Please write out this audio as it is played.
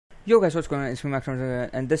Yo guys, what's going on? It's me Max,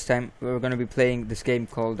 and this time we're going to be playing this game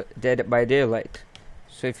called Dead by Daylight.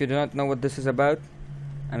 So if you do not know what this is about,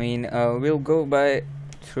 I mean, we'll go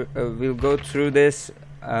through this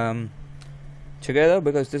together,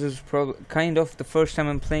 because this is probably kind of the first time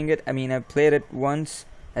I'm playing it. I mean, I played it once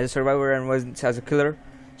as a survivor and once as a killer.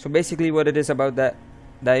 So basically, what it is about that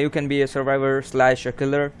you can be a survivor slash a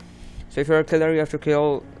killer. So if you're a killer, you have to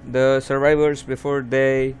kill the survivors before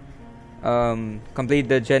they complete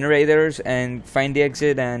the generators and find the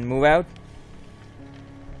exit and move out.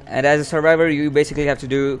 And as a survivor, you basically have to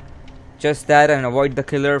do just that and avoid the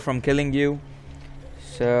killer from killing you.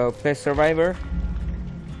 So play survivor.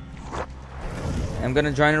 I'm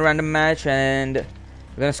gonna join a random match, and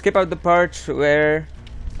we're gonna skip out the parts where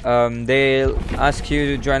they'll ask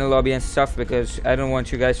you to join a lobby and stuff, because I don't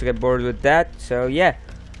want you guys to get bored with that. So yeah,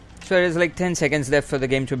 so there's like 10 seconds left for the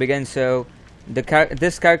game to begin. So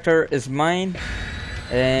this character is mine,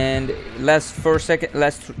 and last 2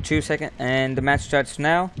 seconds, and the match starts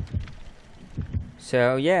now.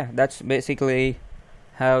 So yeah, that's basically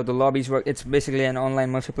how the lobbies work. It's basically an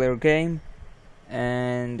online multiplayer game,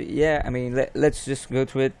 and yeah, I mean, let's just go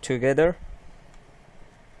through it together.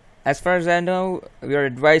 As far as I know, we are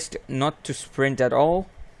advised not to sprint at all.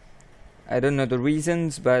 I don't know the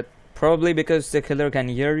reasons, but probably because the killer can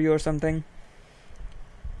hear you or something.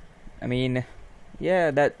 I mean, yeah,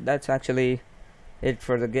 that's actually it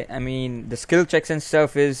for the game. I mean, the skill checks and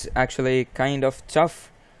stuff is actually kind of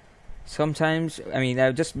tough sometimes. I mean,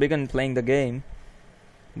 I've just begun playing the game,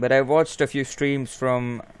 but I watched a few streams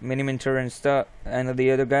from Miniminter and stuff and the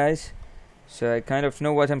other guys, so I kind of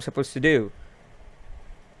know what I'm supposed to do.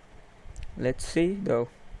 Let's see though.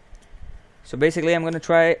 So basically, I'm gonna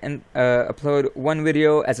try and upload one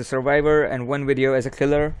video as a survivor and one video as a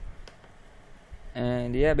killer.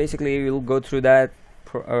 And yeah, basically we'll go through that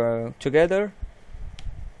together.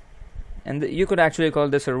 And you could actually call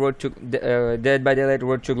this a road to Dead by Daylight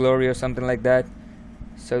Road to Glory or something like that.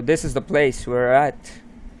 So this is the place we're at.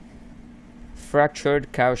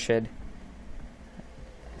 Fractured Cowshed.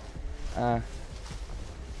 I'm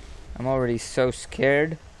already so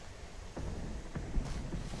scared.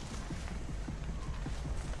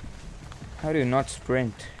 How do you not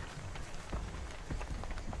sprint?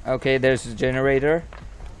 Okay, there's a generator.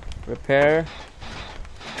 Repair.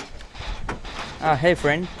 Ah, hey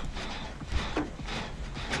friend.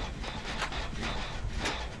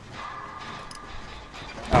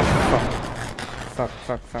 Oh,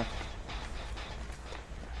 fuck.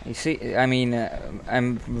 You see, I mean,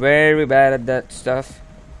 I'm very bad at that stuff.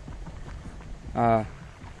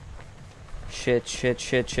 Shit.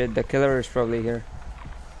 The killer is probably here.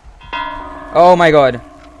 Oh my god.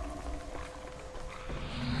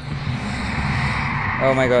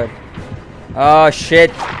 Oh my god. Oh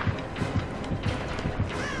shit.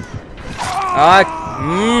 I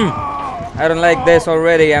don't like this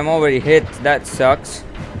already. I'm already hit. That sucks.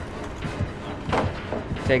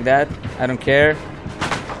 Take that. I don't care.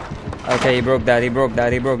 Okay, he broke that. I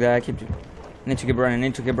need to keep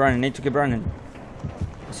running.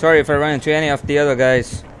 Sorry if I run into any of the other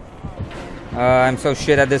guys. I'm so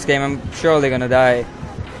shit at this game. I'm surely gonna die.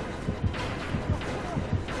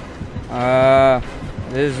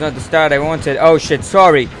 This is not the start I wanted. Oh shit,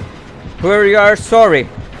 sorry. Whoever you are, sorry.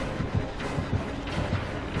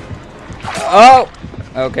 Oh!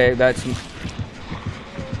 Okay, that's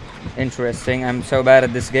interesting. I'm so bad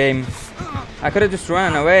at this game. I could have just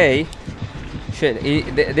run away. Shit,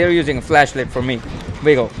 they're using a flashlight for me.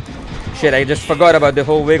 Wiggle. Shit, I just forgot about the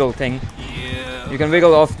whole wiggle thing. You can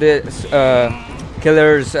wiggle off the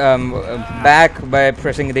killer's back by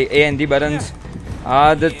pressing the A and D buttons.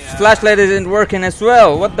 The flashlight isn't working as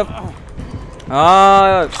well. What the?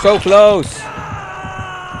 So close.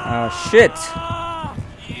 Shit.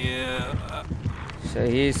 So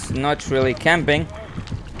he's not really camping.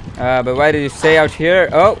 But why did you stay out here?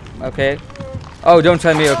 Oh, okay. Oh, don't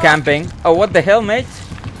tell me you're camping. Oh, what the hell, mate?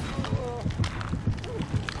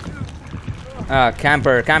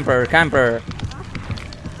 Camper.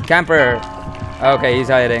 Okay, he's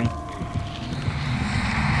hiding.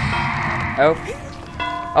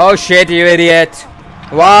 Oh shit, you idiot.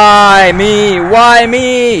 Why me?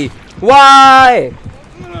 Why?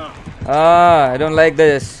 I don't like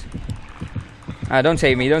this. Don't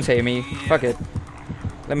save me. Fuck it.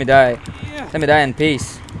 Let me die in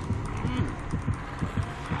peace.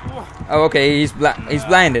 Oh, okay, he's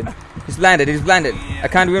blinded. I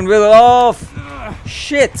can't even wheel off.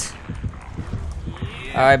 Shit.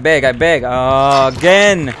 I beg.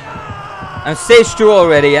 Again. I'm stage 2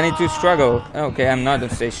 already. I need to struggle. Okay, I'm not on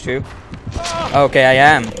stage 2. Okay, I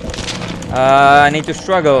am. I need to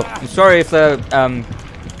struggle. I'm sorry if the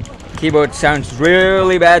keyboard sounds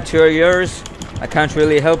really bad to your ears. I can't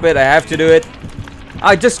really help it. I have to do it.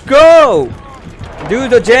 Just go! Do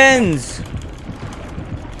the gens!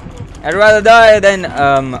 I'd rather die than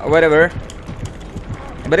whatever.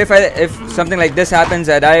 But if something like this happens,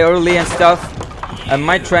 I die early and stuff, I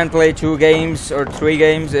might try and play 2 games or 3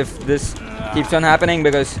 games if this keeps on happening,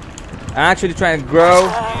 because I'm actually trying to grow.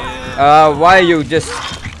 Why you just...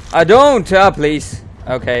 don't! Please.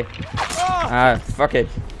 Okay. Fuck it.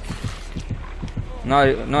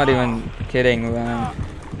 Not even kidding, man.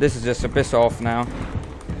 This is just a piss off now.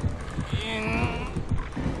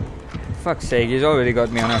 Fuck's sake, he's already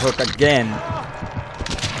got me on a hook again.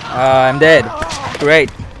 I'm dead.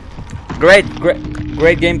 Great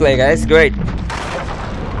gameplay, guys. Great.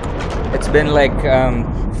 It's been like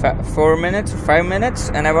 4 minutes, 5 minutes,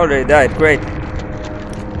 and I've already died. Great.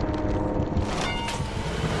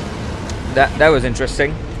 That was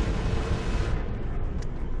interesting.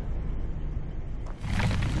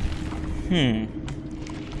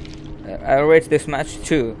 I'll rate this match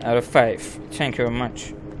 2 out of 5. Thank you very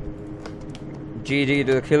much. GG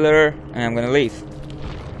to the killer, and I'm gonna leave.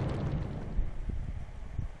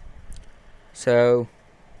 So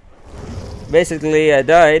basically I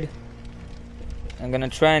died. I'm gonna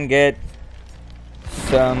try and get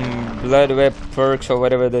some blood web perks or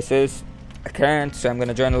whatever this is. I can't, so I'm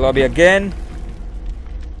gonna join the lobby again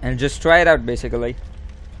and just try it out basically.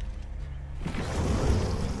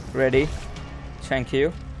 Ready? Thank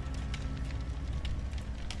you.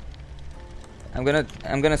 I'm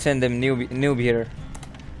gonna send them noob here.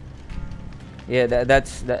 Yeah,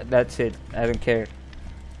 that's it. I don't care.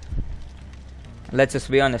 Let's just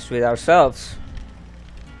be honest with ourselves.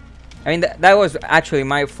 I mean, that was actually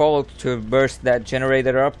my fault to burst that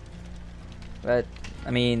generator up. But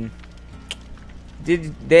I mean,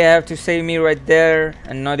 did they have to save me right there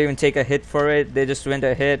and not even take a hit for it? They just went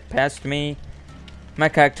ahead past me. My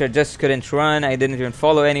character just couldn't run. I didn't even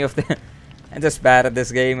follow any of them. I'm just bad at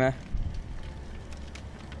this game.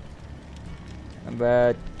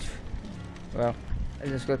 But well, I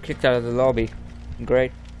just got kicked out of the lobby.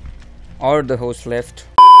 Great. Or the host left.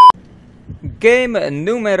 Game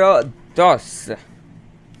numero 2.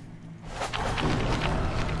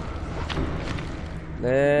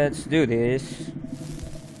 Let's do this.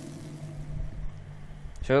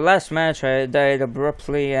 So last match I died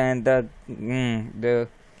abruptly, and the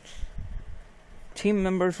team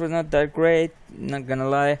members were not that great, not gonna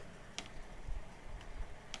lie.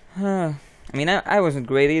 I mean, I wasn't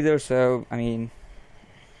great either, so I mean,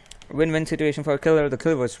 win-win situation for a killer. The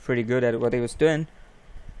killer was pretty good at what he was doing.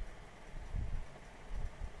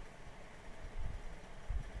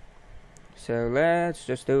 So let's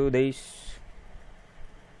just do this.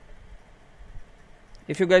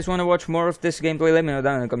 If you guys want to watch more of this gameplay, let me know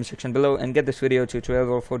down in the comment section below, and get this video to 12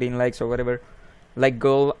 or 14 likes or whatever like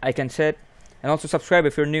goal I can set. And also subscribe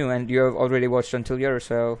if you're new and you have already watched until here,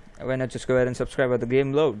 so why not just go ahead and subscribe as the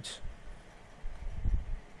game loads.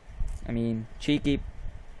 I mean, cheeky.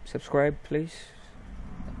 Subscribe, please.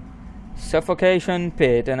 Suffocation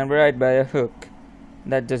pit, and I'm right by a hook.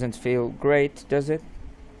 That doesn't feel great, does it?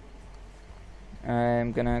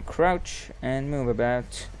 I'm gonna crouch and move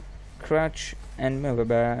about. Crouch and move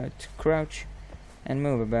about. Crouch and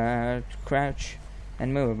move about. Crouch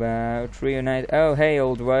and move about. Reunite. Oh, hey,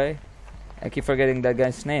 old boy. I keep forgetting that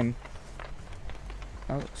guy's name.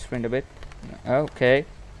 Oh, sprint a bit. Okay.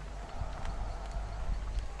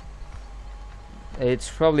 It's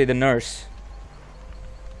probably the nurse.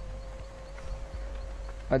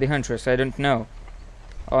 Or the huntress, I don't know.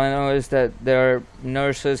 All I know is that there are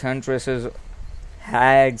nurses, huntresses,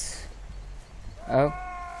 hags. Oh.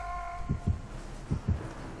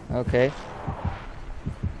 Okay.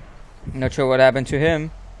 Not sure what happened to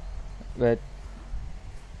him, but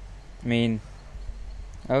I mean,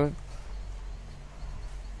 oh.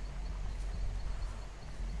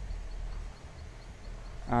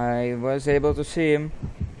 I was able to see him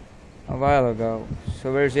a while ago.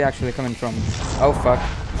 So where is he actually coming from? Oh fuck.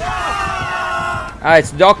 Ah,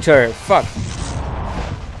 it's Doctor. Fuck.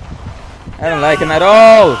 I don't like him at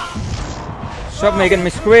all. Stop making me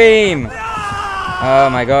scream. Oh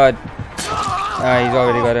my god. Ah, he's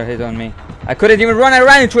already got a hit on me. I couldn't even run. I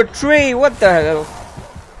ran into a tree. What the hell?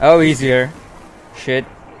 Oh, he's here. Shit.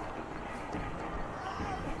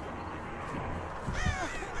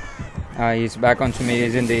 Ah, he's back onto me,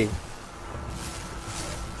 isn't he?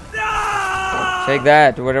 Take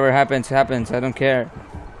that. Whatever happens, happens. I don't care.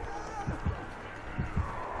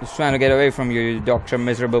 He's trying to get away from you, you doctor,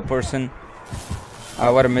 miserable person.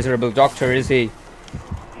 What a miserable doctor is he?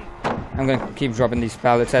 I'm gonna keep dropping these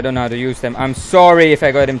pallets. I don't know how to use them. I'm sorry if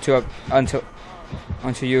I got him to until.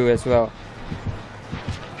 onto you as well.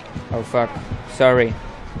 Oh fuck. Sorry.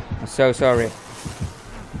 I'm so sorry.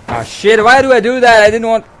 Ah shit, why do I do that? I didn't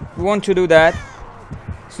want to do that.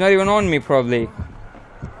 It's not even on me probably.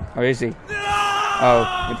 Or is he?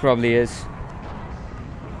 Oh, it probably is.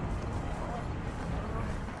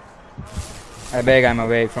 I beg I'm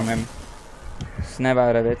away from him. Snap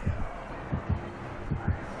out of it.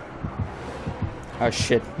 Oh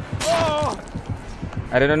shit.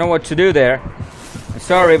 I didn't know what to do there. I'm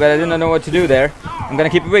sorry, but I didn't know what to do there. I'm gonna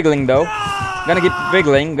keep wiggling though. Gonna keep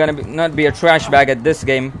wiggling. Not be a trash bag at this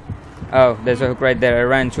game. Oh, there's a hook right there. I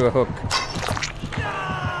ran to a hook.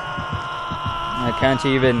 I can't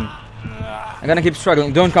even. I'm gonna keep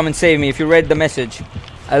struggling. Don't come and save me if you read the message.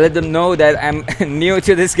 I let them know that I'm new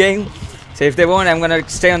to this game. So if they won't, I'm gonna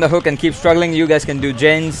stay on the hook and keep struggling. You guys can do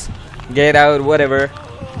gens, get out, whatever.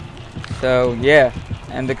 So yeah,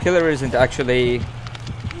 and the killer isn't actually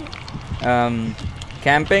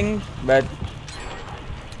camping, but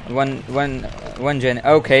one gen.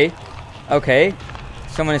 Okay, okay.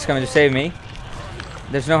 Someone is coming to save me.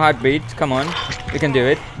 There's no heartbeat. Come on, we can do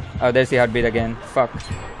it. Oh, there's the heartbeat again. Fuck.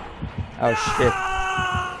 Oh shit.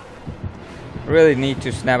 Really need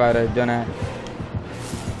to snap out of it, don't I?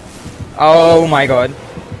 Oh my god.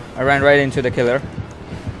 I ran right into the killer.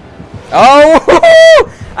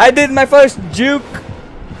 Oh! I did my first juke.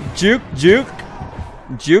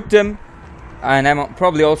 Juked him. And I'm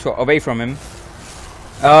probably also away from him.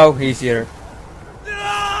 Oh, he's here.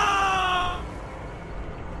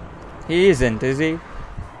 He isn't, is he?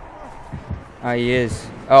 Oh, he is.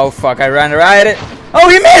 Oh, fuck. I ran right it. Oh,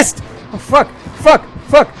 he missed! Oh, fuck.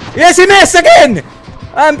 Yes, he missed again!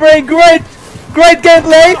 I'm playing great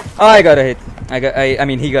gameplay. Oh, I got a hit. I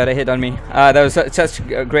mean, he got a hit on me. That was such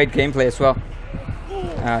great gameplay as well.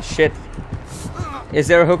 Ah, shit. Is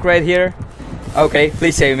there a hook right here? Okay,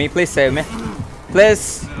 please save me. Please save me.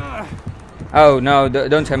 Please. Oh, no.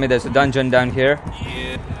 Don't tell me there's a dungeon down here.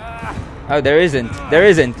 Oh, there isn't. There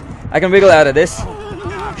isn't. I can wiggle out of this.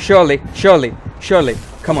 Surely.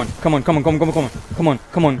 Come on. Come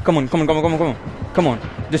on.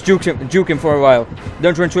 Just juke him for a while.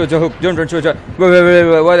 Don't run through the hook.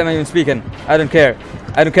 Wait. What am I even speaking? I don't care.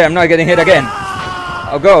 I'm not getting hit again.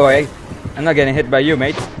 Oh, go away. I'm not getting hit by you,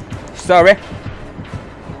 mate. Sorry.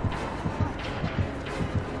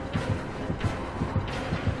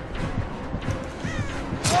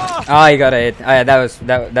 Ah, he got a hit. Ah, yeah,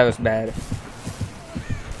 that was bad.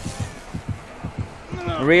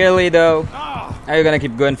 Really though? Are you gonna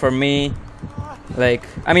keep going for me? Like,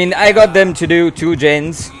 I mean, I got them to do 2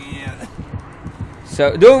 gens.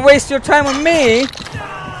 So don't waste your time on me.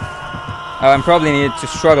 Oh, I'm probably need to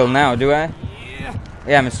struggle now, do I?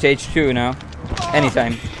 Yeah, I'm in stage 2 now.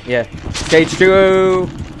 Anytime. Yeah. Stage 2.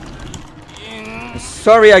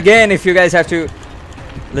 Sorry again if you guys have to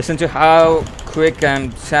listen to how quick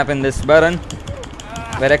I'm tapping this button.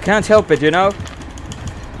 But I can't help it, you know?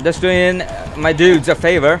 Just doing my dudes a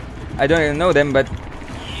favor. I don't even know them, but...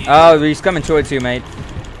 Oh, he's coming towards you, mate.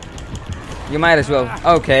 You might as well.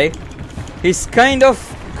 Okay. He's kind of...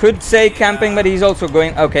 could say camping, but he's also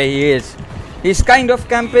going... Okay, he is. He's kind of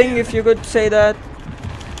camping, if you could say that.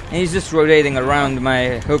 And he's just rotating around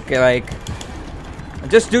my hook, like...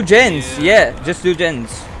 Just do gens. Yeah, just do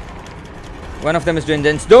gens. One of them is doing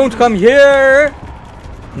gens. Don't come here!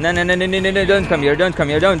 No, don't come here.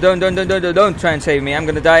 Don't try and save me. I'm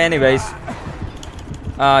gonna die anyways.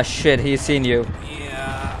 Ah, shit, he's seen you.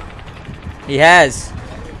 He has.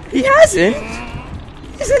 He hasn't?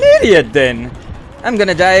 He's an idiot then. I'm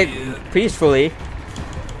gonna die peacefully.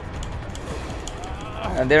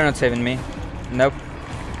 They're not saving me. Nope.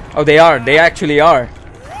 Oh, they are. They actually are.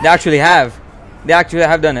 They actually have. They actually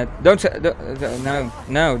have done it.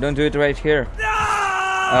 No, don't do it right here.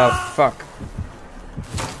 Oh, fuck.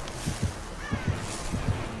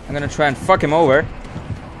 I'm gonna try and fuck him over.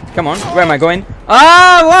 Come on, where am I going?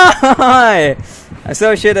 Ah, why? I'm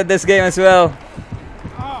so shit at this game as well.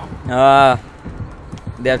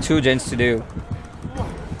 There are 2 gens to do.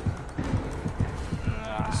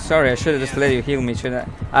 Sorry, I should have just let you heal me, shouldn't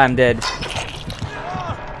I? I'm dead.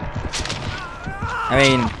 I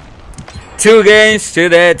mean, 2 games, 2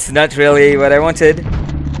 deaths, not really what I wanted.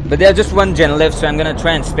 But there's just 1 gen left, so I'm gonna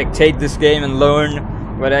try and spectate this game and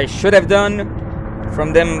learn what I should have done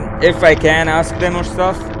from them, if I can ask them or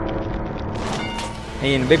stuff. I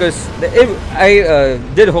mean, because I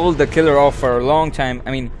did hold the killer off for a long time.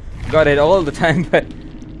 I mean, got it all the time, but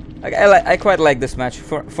I quite like this match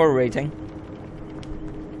for rating.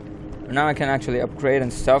 Now I can actually upgrade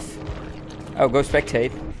and stuff. Oh, go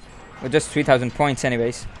spectate. With just 3,000 points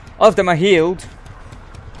anyways. All of them are healed.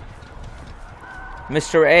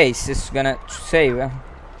 Mr. Ace is gonna save.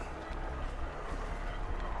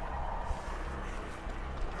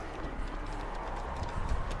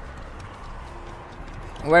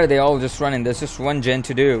 Why are they all just running? There's just one gen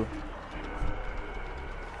to do.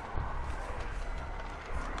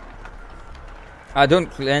 Don't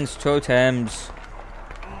cleanse totems.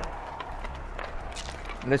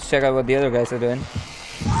 Let's check out what the other guys are doing.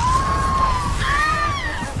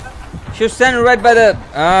 She was standing right by the...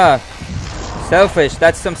 selfish.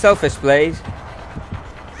 That's some selfish plays.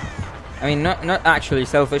 I mean, not actually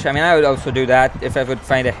selfish. I mean, I would also do that if I would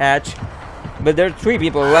find a hatch. But there are 3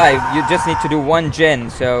 people alive. You just need to do 1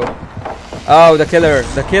 gen, so... Oh, the killer.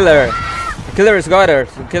 The killer. The killer has got her.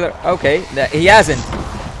 The killer... Okay. He hasn't.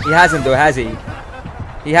 He hasn't, though, has he?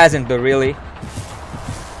 He hasn't, though, really.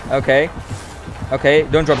 Okay. Okay,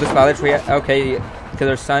 don't drop this pallet. Okay,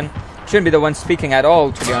 killer's son. Shouldn't be the one speaking at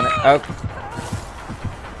all, to be honest. Okay.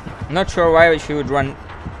 Not sure why she would run.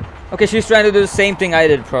 Okay, she's trying to do the same thing I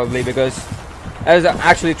did, probably, because I was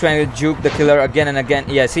actually trying to juke the killer again and again.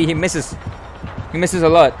 Yeah, see, he misses. He misses a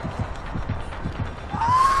lot.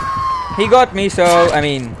 He got me, so, I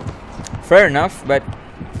mean, fair enough, but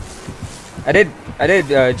I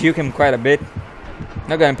did juke him quite a bit.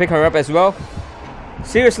 Not gonna pick her up as well.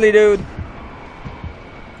 Seriously, dude.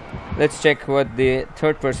 Let's check what the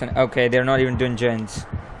third person... Okay, they're not even doing gens.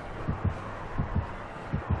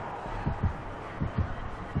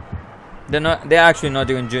 They're actually not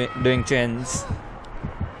doing gens.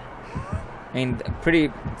 I mean,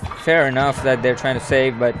 pretty fair enough that they're trying to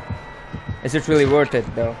save, but is it really worth it,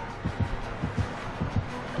 though?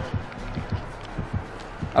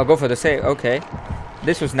 I'll go for the save. Okay.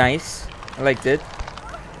 This was nice. I liked it.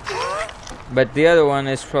 But the other one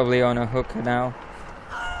is probably on a hook now.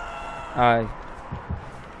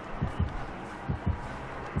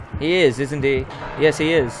 He is, isn't he? Yes,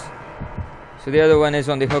 he is. So the other one is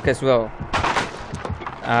on the hook as well.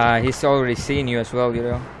 He's already seen you as well, you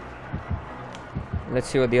know. Let's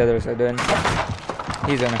see what the others are doing.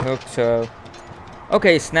 He's on a hook, so...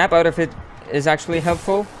 Okay, snap out of it is actually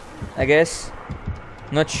helpful, I guess.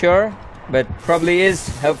 Not sure, but probably is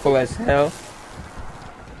helpful as hell.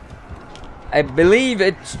 I believe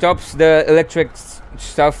it stops the electric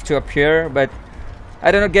stuff to appear, but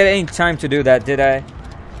I don't get any time to do that, did I?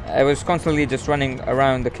 I was constantly just running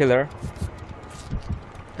around the killer.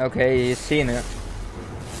 Okay, he's seen it.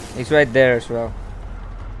 He's right there as well.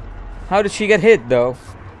 How did she get hit, though?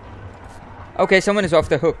 Okay, someone is off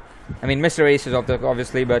the hook. I mean, Mr. Ace is off the hook,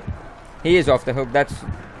 obviously, but he is off the hook. That's...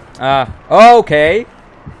 okay.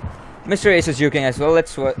 Mr. Ace is juking as well.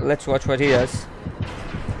 Let's watch what he does.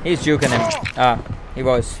 He's juking him. He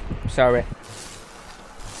was. Sorry.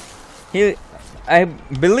 I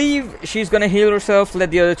believe she's gonna heal herself, let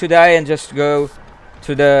the other 2 die, and just go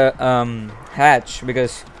to the hatch,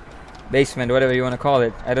 because basement, whatever you want to call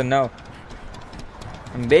it, I don't know.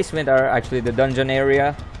 And basement are actually the dungeon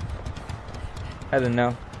area. I don't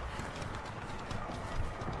know.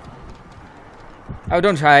 Oh,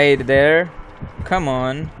 don't hide there. Come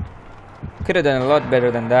on. Could have done a lot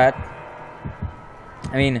better than that.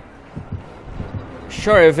 I mean,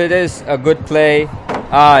 sure, if it is a good play.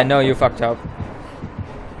 No, you fucked up.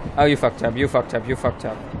 Oh, you fucked up. You fucked up. You fucked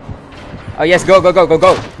up. Oh yes, go, go, go, go,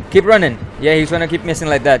 go. Keep running. Yeah, he's gonna keep missing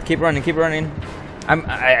like that. Keep running, keep running.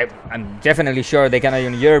 I'm definitely sure they cannot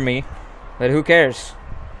even hear me, but who cares?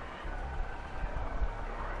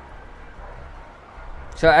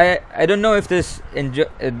 So I don't know if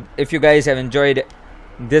if you guys have enjoyed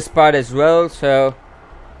this part as well. So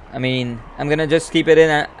I mean, I'm gonna just keep it in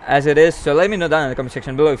as it is. So let me know down in the comment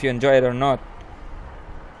section below if you enjoy it or not,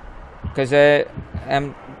 because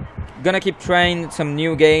I'm gonna keep trying some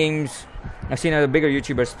new games I've seen other bigger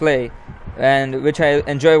YouTubers play, and which I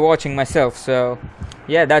enjoy watching myself. So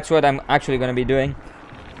yeah, that's what I'm actually gonna be doing.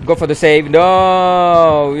 Go for the save.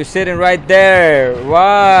 No, you're sitting right there.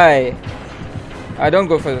 Why? I don't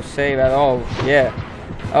go for the save at all. Yeah.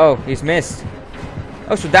 Oh, he's missed.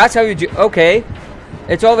 Oh, so that's how you do. Okay.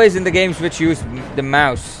 It's always in the games which use the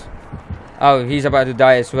mouse. Oh, he's about to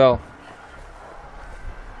die as well.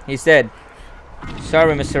 He's dead.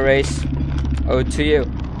 Sorry, Mr. Race. Ode to you.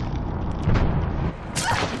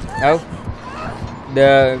 Oh.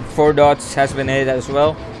 The 4 dots has been hit as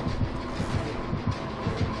well.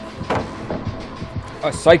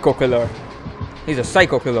 A psycho killer. He's a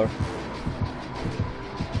psycho killer.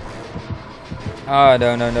 Oh,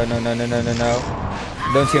 no, no, no, no, no, no, no, no, no.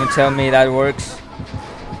 Don't even tell me that works.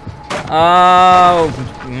 Oh.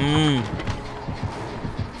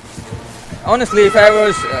 Honestly, if I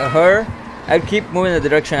was her, I'd keep moving in the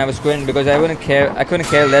direction I was going, because I wouldn't care. I couldn't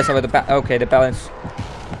care less about the okay, the balance.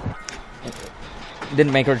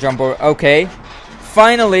 didn't make her jump over. Okay.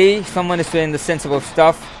 Finally, someone is doing the sensible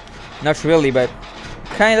stuff. Not really, but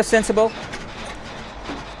kind of sensible.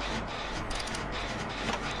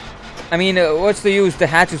 I mean, what's the use? The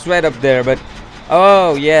hatch is right up there, but...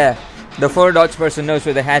 Oh, yeah. The 4 dots person knows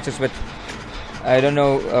where the hatch is, but... I don't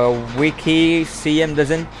know, Wiki, CM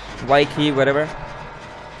doesn't. Wiki, whatever.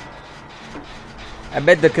 I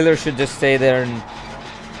bet the killer should just stay there and...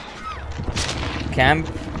 Camp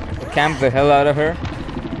the hell out of her.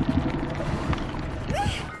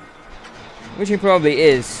 Which he probably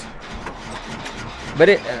is. But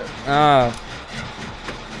it...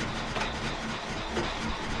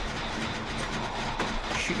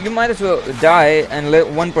 you might as well die and let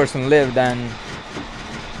one person live than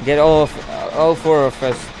get all 4 of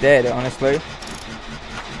us dead, honestly.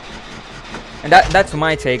 And that's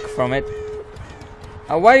my take from it.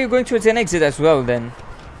 Why are you going towards an exit as well then?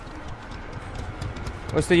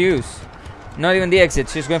 What's the use? Not even the exit,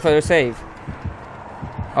 she's going for the save.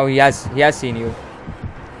 Oh, he has seen you.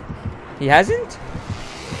 He hasn't?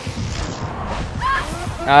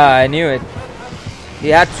 Ah, I knew it. He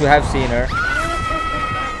had to have seen her.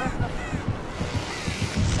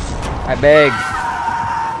 I beg.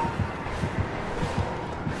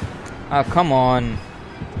 Ah, come on.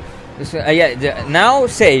 This, yeah, now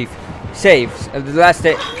save. Saves. The last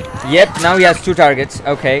day. Yep, now he has 2 targets.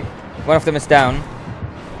 Okay. One of them is down.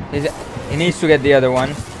 He needs to get the other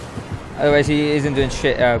one. Otherwise he isn't doing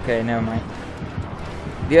shit. Okay, never mind.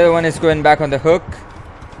 The other one is going back on the hook.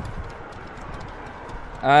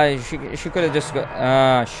 She could have just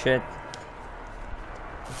got... shit.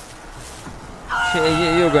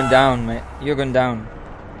 You're going down, mate. You're going down.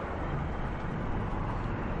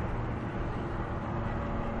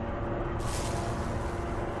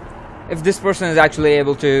 If this person is actually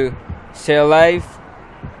able to stay alive,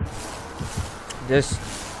 just...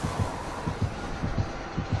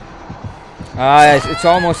 it's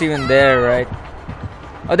almost even there, right?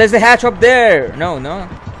 Oh, there's the hatch up there! No.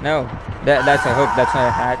 That's a hook, that's not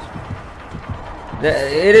a hatch.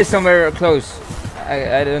 It is somewhere close.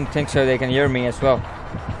 I don't think so they can hear me as well.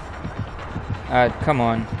 Come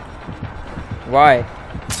on. Why?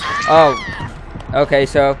 Oh. Okay,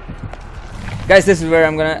 so... Guys, this is where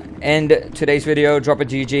I'm gonna end today's video. Drop a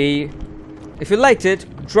GG. If you liked it,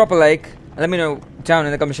 drop a like. And let me know down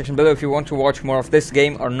in the comment section below if you want to watch more of this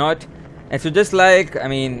game or not. And if you dislike, I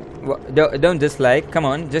mean, don't dislike. Come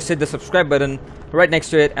on, just hit the subscribe button right next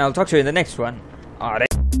to it. And I'll talk to you in the next one. Alright.